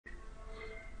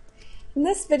In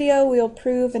this video, we'll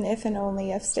prove an if and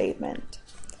only if statement.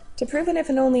 To prove an if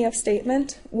and only if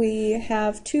statement, we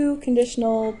have two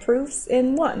conditional proofs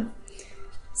in one.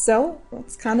 So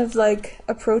it's kind of like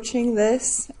approaching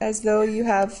this as though you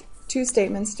have two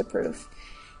statements to prove.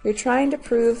 You're trying to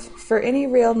prove for any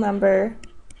real number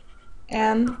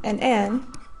m and n,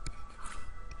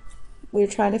 we're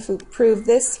trying to prove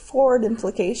this forward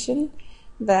implication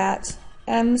that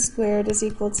m squared is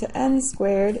equal to n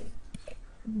squared,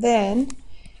 then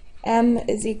m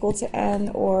is equal to n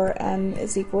or m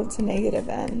is equal to negative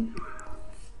n.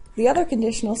 The other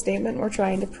conditional statement we're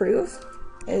trying to prove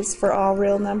is for all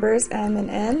real numbers m and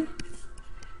n.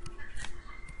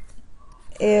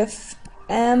 If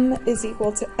m is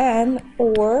equal to n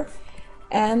or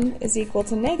m is equal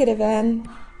to negative n,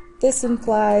 this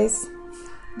implies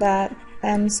that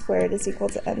m squared is equal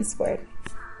to n squared.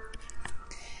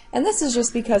 And this is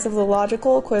just because of the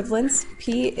logical equivalence.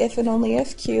 P if and only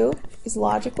if Q is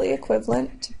logically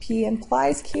equivalent to P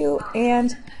implies Q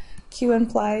and Q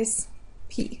implies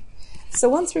P. So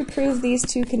once we prove these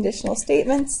two conditional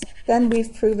statements, then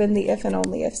we've proven the if and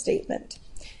only if statement.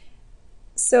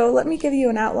 So let me give you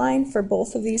an outline for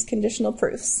both of these conditional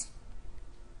proofs.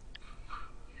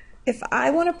 If I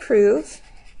want to prove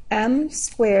m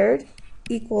squared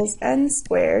equals n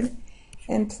squared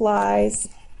implies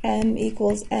m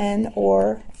equals n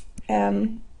or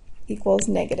m equals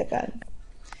negative n.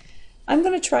 I'm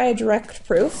going to try a direct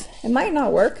proof. It might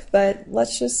not work, but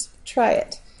let's just try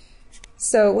it.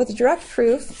 So with a direct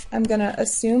proof, I'm going to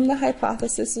assume the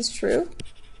hypothesis is true.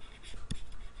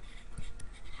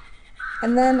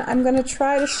 And then I'm going to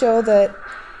try to show that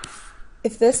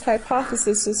if this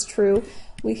hypothesis is true,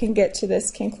 we can get to this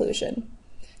conclusion.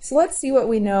 So let's see what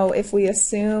we know if we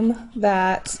assume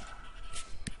that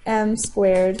m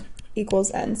squared equals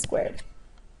n squared.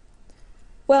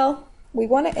 Well, we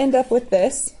want to end up with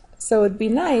this, so it would be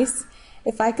nice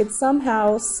if I could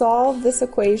somehow solve this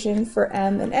equation for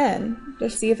m and n to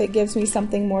see if it gives me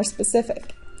something more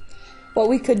specific. What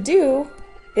we could do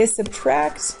is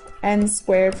subtract n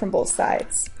squared from both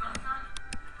sides.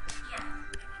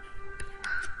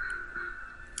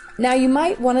 Now you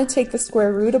might want to take the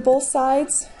square root of both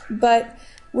sides, but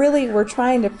really we're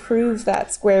trying to prove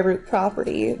that square root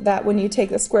property, that when you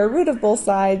take the square root of both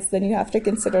sides, then you have to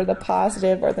consider the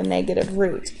positive or the negative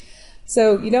root.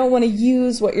 So you don't want to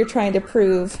use what you're trying to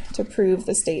prove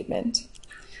the statement.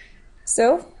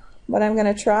 So what I'm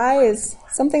going to try is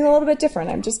something a little bit different.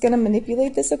 I'm just going to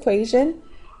manipulate this equation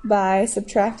by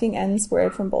subtracting n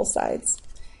squared from both sides.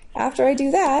 After I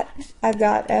do that, I've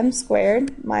got m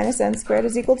squared minus n squared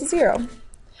is equal to 0.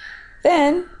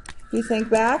 Then, if you think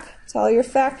back to all your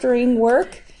factoring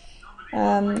work,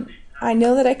 I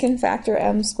know that I can factor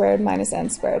m squared minus n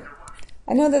squared.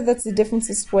 I know that that's the difference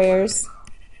of squares.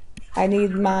 I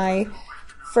need my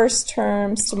first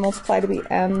terms to multiply to be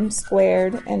m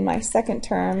squared and my second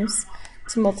terms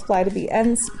to multiply to be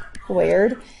n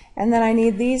squared. And then I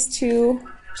need these two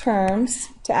terms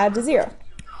to add to 0.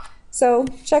 So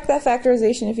check that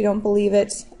factorization if you don't believe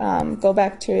it. Go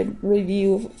back to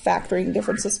review factoring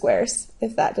difference of squares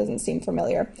if that doesn't seem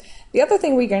familiar. The other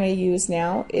thing we're going to use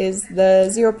now is the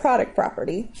zero product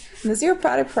property. And the zero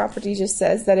product property just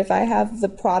says that if I have the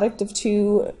product of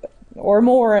two or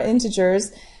more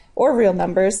integers or real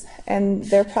numbers and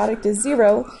their product is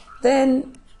 0,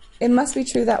 then it must be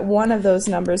true that one of those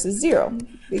numbers is 0,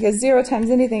 because 0 times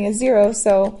anything is 0,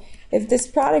 so if this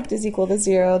product is equal to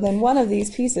 0, then one of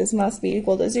these pieces must be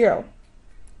equal to 0.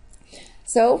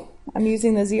 So I'm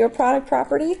using the zero product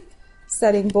property,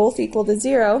 setting both equal to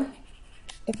 0.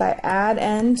 If I add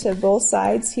n to both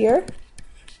sides here,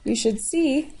 you should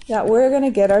see that we're going to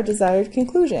get our desired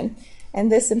conclusion,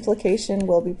 and this implication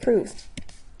will be proved.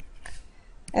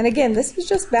 And again, this is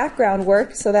just background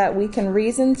work so that we can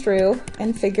reason through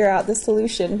and figure out the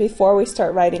solution before we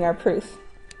start writing our proof.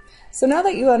 So now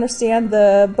that you understand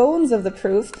the bones of the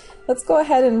proof, let's go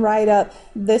ahead and write up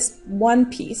this one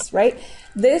piece, right?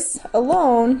 This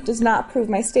alone does not prove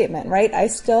my statement, right? I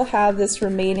still have this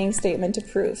remaining statement to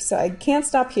prove. So I can't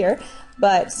stop here,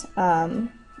 but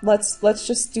let's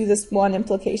just do this one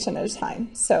implication at a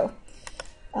time. So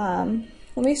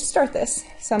let me start this.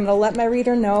 So I'm going to let my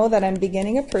reader know that I'm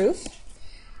beginning a proof.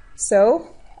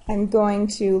 So I'm going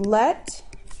to let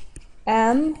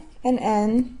m and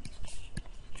n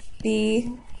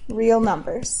be real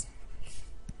numbers.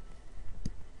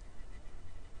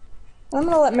 I'm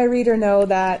going to let my reader know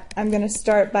that I'm going to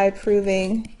start by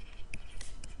proving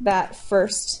that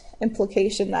first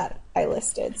implication that I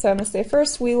listed. So I'm going to say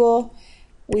first we will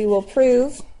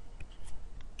prove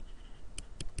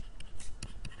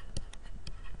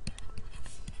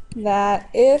that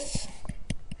if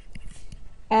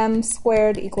m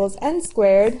squared equals n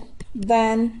squared,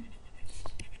 then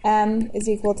m is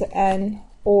equal to n,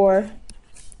 or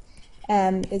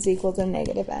m is equal to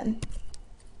negative n.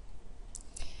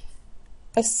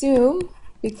 Assume,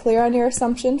 be clear on your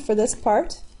assumption for this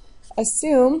part,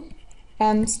 assume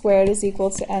m squared is equal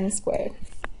to n squared.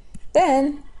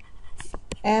 Then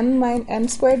m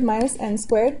squared minus n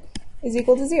squared is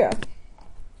equal to 0.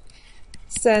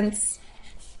 Since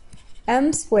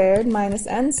m squared minus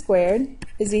n squared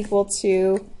is equal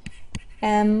to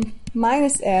m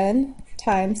minus n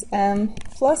times m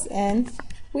plus n,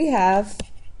 we have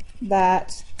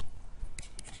that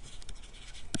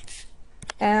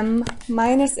m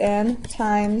minus n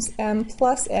times m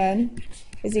plus n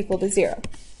is equal to 0.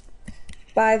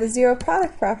 By the zero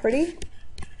product property,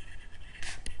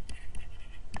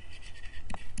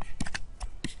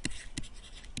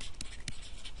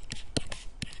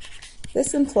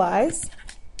 this implies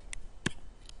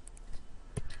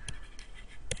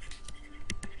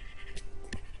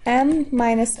m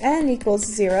minus n equals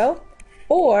 0,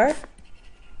 or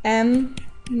m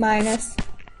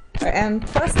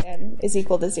plus n is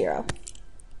equal to 0,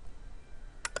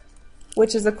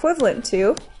 which is equivalent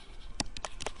to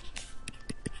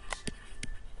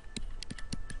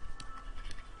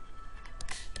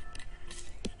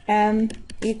m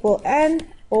equal n,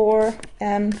 or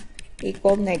m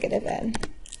equal negative n.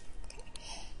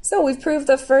 So we've proved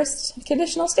the first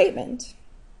conditional statement.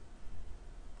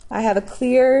 I have a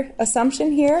clear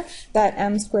assumption here that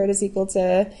m squared is equal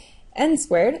to n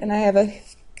squared, and I have a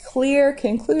clear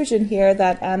conclusion here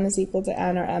that m is equal to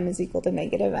n, or m is equal to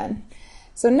negative n.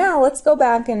 So now let's go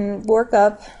back and work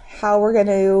up how we're going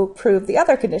to prove the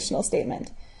other conditional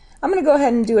statement. I'm going to go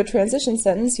ahead and do a transition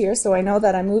sentence here so I know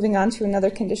that I'm moving on to another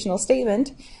conditional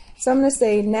statement. So I'm going to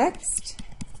say, next,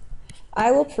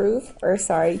 I will prove, or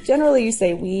sorry, generally you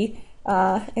say we,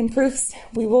 in proofs,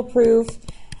 we will prove,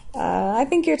 I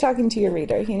think you're talking to your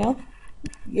reader, you know?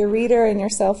 Your reader and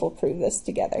yourself will prove this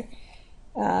together.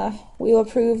 We will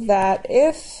prove that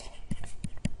if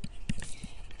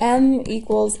m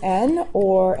equals n,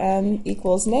 or m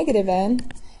equals negative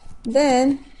n,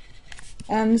 then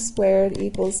m squared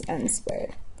equals n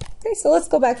squared. Okay, so let's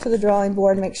go back to the drawing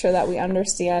board and make sure that we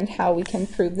understand how we can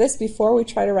prove this before we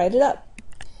try to write it up.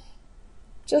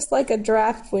 Just like a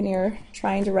draft when you're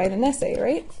trying to write an essay,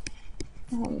 right?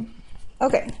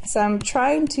 Okay, so I'm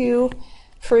trying to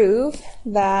prove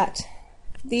that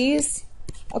these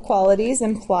equalities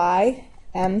imply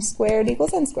m squared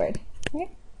equals n squared, right?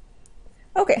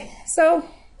 Okay, so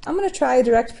I'm going to try a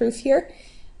direct proof here.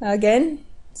 Again,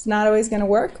 it's not always going to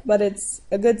work, but it's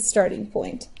a good starting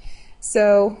point.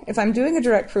 So if I'm doing a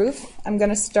direct proof, I'm going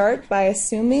to start by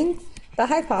assuming the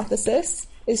hypothesis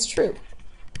is true.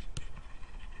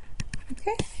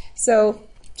 Okay, so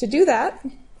to do that,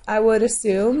 I would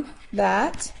assume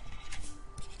that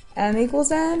m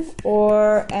equals n,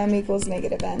 or m equals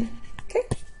negative n. Okay,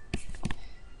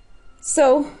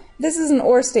 so this is an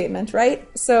or statement, right?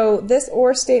 So this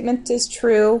or statement is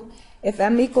true if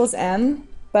m equals m,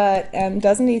 but m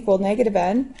doesn't equal negative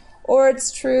n, or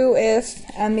it's true if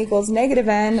m equals negative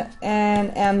n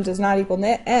and m does not equal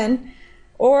n,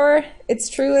 or it's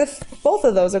true if both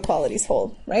of those equalities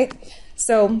hold, right?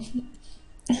 So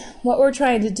what we're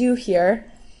trying to do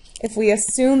here, if we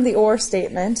assume the or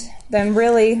statement, then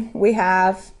really we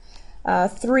have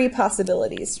three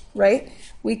possibilities, right?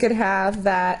 We could have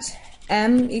that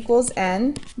m equals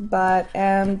n, but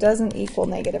m doesn't equal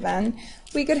negative n.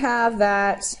 We could have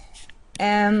that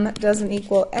m doesn't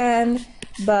equal n,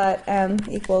 but m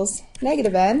equals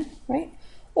negative n, right?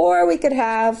 Or we could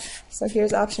have, so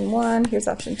here's option 1, here's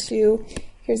option 2,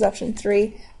 here's option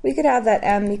 3. We could have that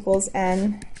m equals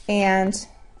n and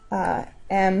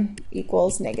m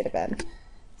equals negative n.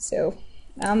 So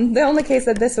the only case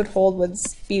that this would hold would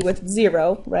be with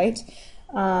 0, right?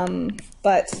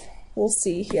 But we'll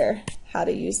see here how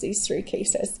to use these three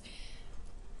cases.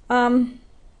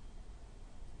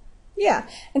 Yeah,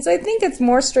 and so I think it's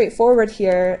more straightforward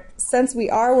here, since we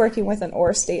are working with an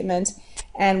or statement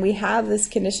and we have this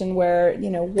condition where, you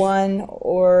know, one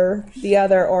or the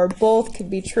other or both could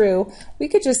be true. We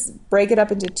could just break it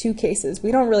up into two cases.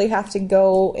 We don't really have to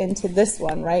go into this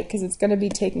one, right, because it's going to be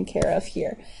taken care of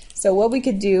here. So what we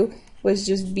could do was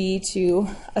just be to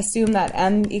assume that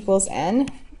m equals n,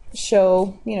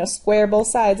 show, you know, square both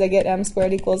sides, I get m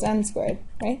squared equals n squared,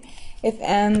 right? If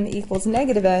m equals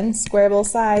negative n, square both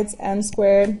sides, m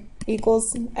squared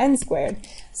equals n squared.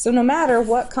 So no matter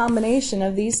what combination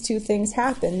of these two things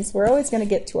happens, we're always going to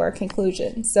get to our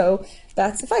conclusion. So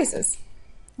that suffices.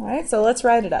 All right, so let's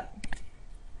write it up.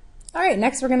 All right,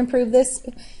 next we're going to prove this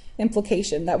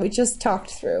implication that we just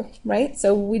talked through, right?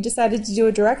 So we decided to do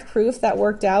a direct proof that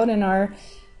worked out in our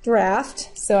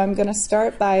draft. So I'm going to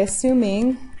start by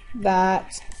assuming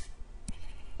that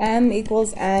m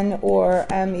equals n or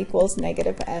m equals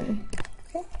negative n.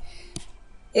 Okay?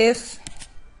 If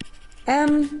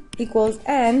m equals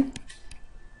n,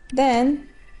 then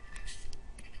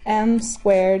m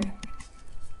squared,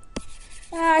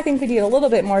 I think we need a little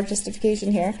bit more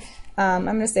justification here. I'm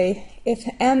going to say if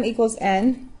m equals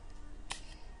n,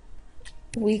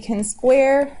 we can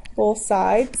square both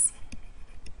sides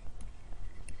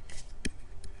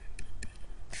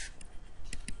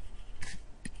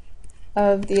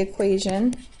of the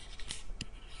equation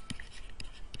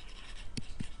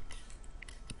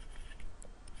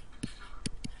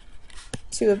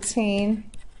to obtain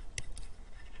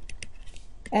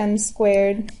m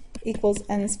squared equals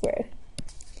n squared.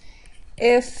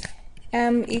 If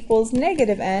m equals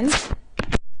negative n,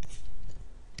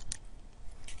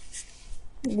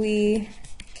 we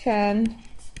can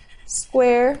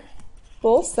square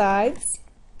both sides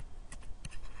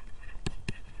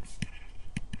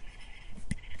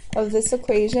of this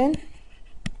equation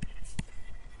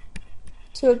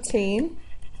to obtain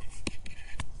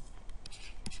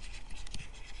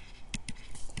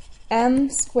m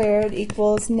squared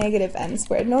equals negative n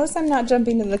squared. Notice I'm not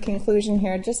jumping to the conclusion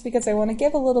here just because I want to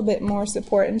give a little bit more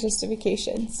support and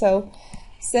justification. So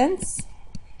since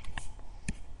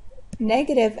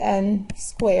negative n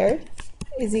squared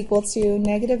is equal to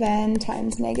negative n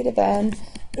times negative n,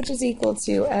 which is equal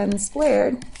to n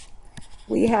squared,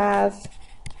 we have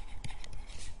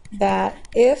that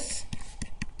if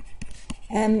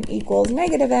m equals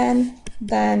negative n,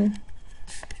 then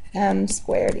m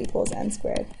squared equals n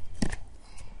squared.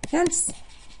 Hence,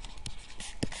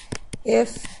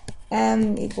 if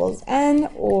m equals n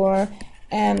or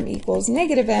m equals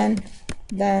negative n,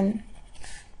 then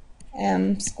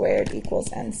m squared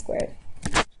equals n squared.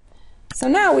 So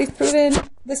now we've proven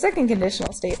the second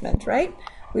conditional statement, right?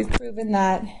 We've proven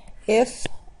that if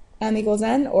m equals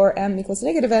n or m equals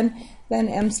negative n, then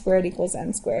m squared equals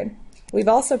n squared. We've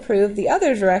also proved the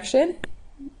other direction,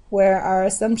 where our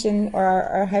assumption or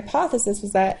our hypothesis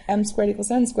was that m squared equals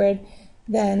n squared,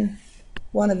 then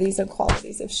one of these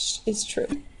inequalities is true.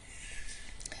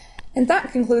 And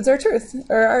that concludes our truth,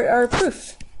 or our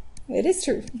proof. It is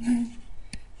true.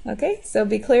 Okay, so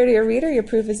be clear to your reader, your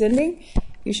proof is ending.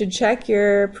 You should check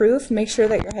your proof, make sure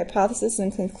that your hypothesis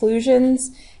and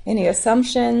conclusions, any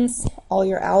assumptions, all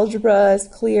your algebra is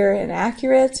clear and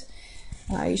accurate.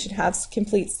 You should have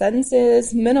complete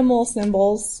sentences, minimal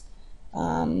symbols,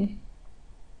 and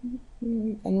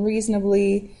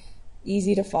reasonably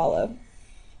easy to follow.